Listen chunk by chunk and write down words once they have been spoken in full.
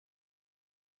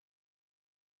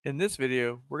In this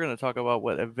video, we're going to talk about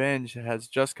what Avenge has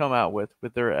just come out with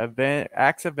their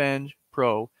Axe Avenge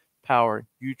Pro Power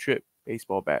U-Trip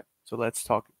baseball bat. So let's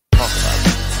talk about it.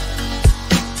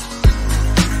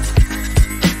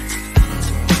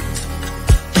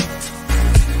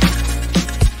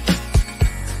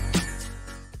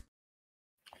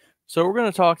 So we're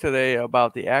going to talk today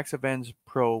about the Axe Avenge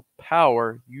Pro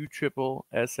Power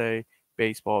USSSA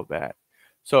baseball bat.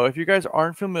 So if you guys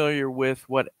aren't familiar with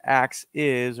what Axe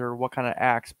is or what kind of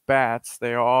Axe bats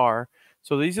they are,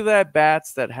 so these are that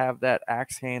bats that have that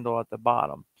Axe handle at the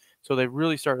bottom. So they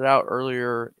really started out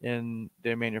earlier in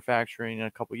their manufacturing a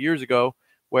couple years ago,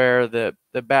 where the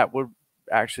bat would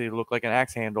actually look like an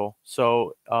Axe handle.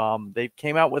 So they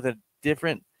came out with a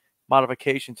different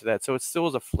modification to that. So it still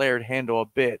is a flared handle a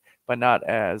bit, but not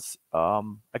as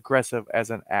aggressive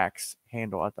as an Axe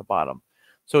handle at the bottom.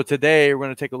 So today we're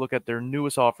going to take a look at their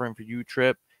newest offering for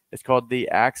U-Trip. It's called the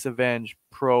Axe Avenge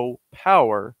Pro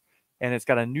Power, and it's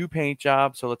got a new paint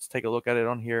job. So let's take a look at it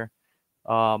on here.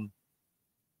 So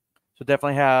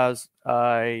definitely has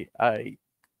a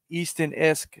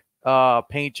Easton-esque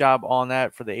paint job on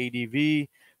that for the ADV,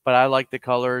 but I like the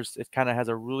colors. It kind of has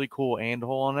a really cool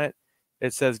handle on it.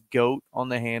 It says GOAT on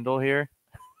the handle here.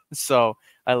 So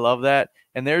I love that.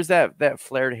 And there's that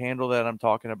flared handle that I'm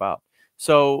talking about.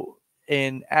 So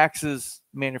in Axe's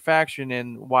manufacturing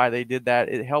and why they did that,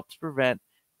 it helps prevent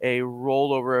a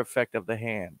rollover effect of the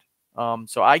hand.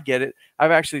 So I get it.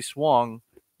 I've actually swung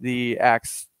the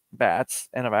Axe bats,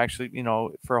 and I've actually,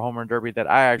 for a home run derby that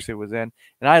I actually was in,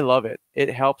 and I love it. It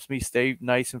helps me stay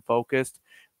nice and focused.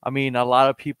 I mean, a lot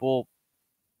of people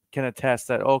can attest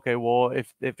that, okay, well,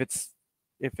 if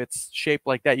it's shaped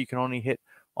like that, you can only hit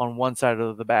on one side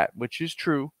of the bat, which is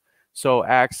true. So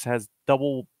Axe has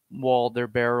double walled their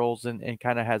barrels and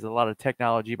kind of has a lot of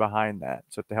technology behind that,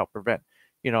 so to help prevent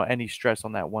any stress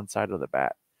on that one side of the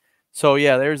bat. So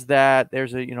yeah, there's that.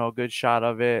 There's a good shot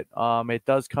of it. It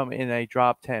does come in a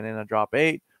drop 10 and a drop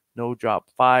 8. No drop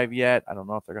 5 yet. I don't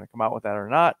know if they're going to come out with that or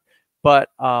not. But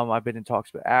I've been in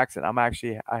talks with Axe, and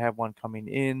I have one coming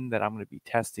in that I'm going to be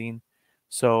testing.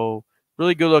 So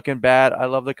really good looking bat. I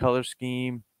love the color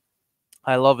scheme.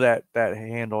 I love that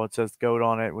handle. It says GOAT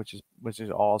on it, which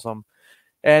is awesome.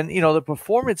 And the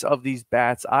performance of these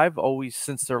bats, I've always,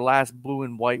 since their last blue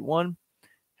and white one,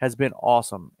 has been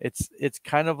awesome. It's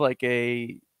kind of like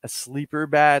a sleeper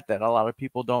bat that a lot of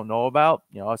people don't know about.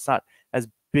 It's not as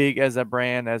big as a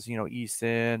brand as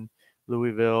Easton,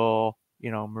 Louisville,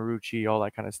 Marucci, all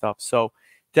that kind of stuff. So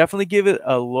definitely give it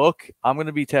a look. I'm going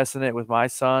to be testing it with my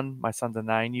son. My son's a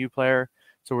 9U player,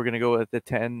 so we're going to go with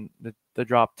the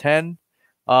drop 10.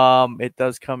 It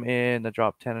does come in the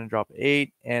drop 10 and drop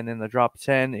 8, and in the drop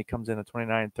 10 it comes in a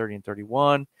 29, 30, and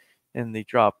 31. In the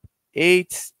drop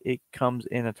 8 it comes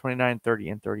in a 29, 30,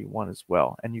 and 31 as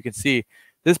well. And you can see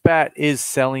this bat is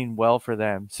selling well for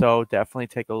them, so definitely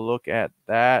take a look at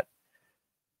that.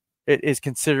 It is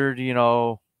considered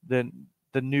the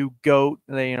new GOAT.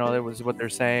 That was what they're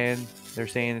saying. They're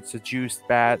saying it's a juiced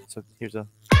bat. So here's a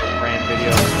brand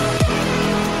video.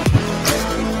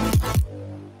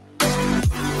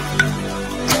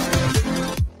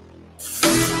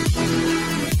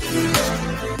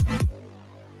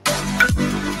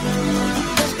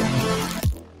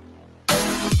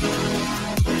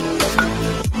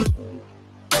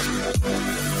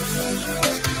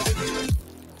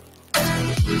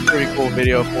 Pretty cool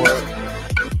video for it.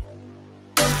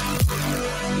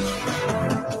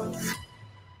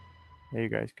 There you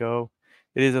guys go.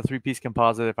 It is a 3-piece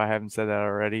composite, if I haven't said that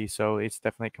already. So it's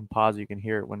definitely a composite. You can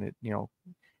hear it when it, the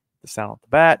sound of the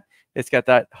bat. It's got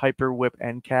that hyper whip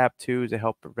end cap too to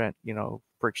help prevent,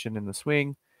 friction in the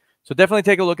swing. So definitely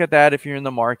take a look at that if you're in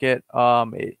the market.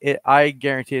 I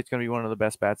guarantee it's going to be one of the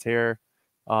best bats here.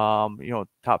 Top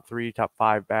 3, top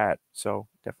 5 bat. So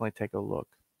definitely take a look.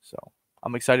 So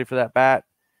I'm excited for that bat.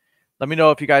 Let me know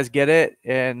if you guys get it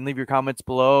and leave your comments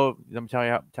below. Let me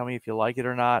tell me if you like it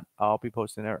or not. I'll be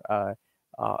posting a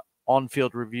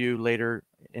on-field review later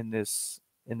in this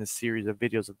series of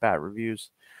videos of bat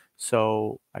reviews.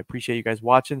 So I appreciate you guys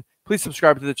watching. Please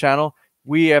subscribe to the channel.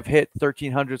 We have hit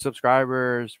 1,300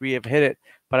 subscribers. We have hit it,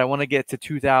 but I want to get to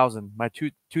 2,000. My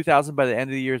 2,000 by the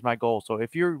end of the year is my goal. So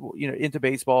if you're into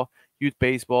baseball, youth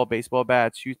baseball, baseball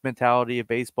bats, youth mentality of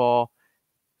baseball,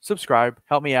 subscribe.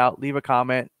 Help me out. Leave a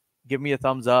comment. Give me a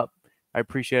thumbs up. I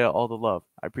appreciate all the love.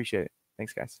 I appreciate it.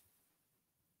 Thanks, guys.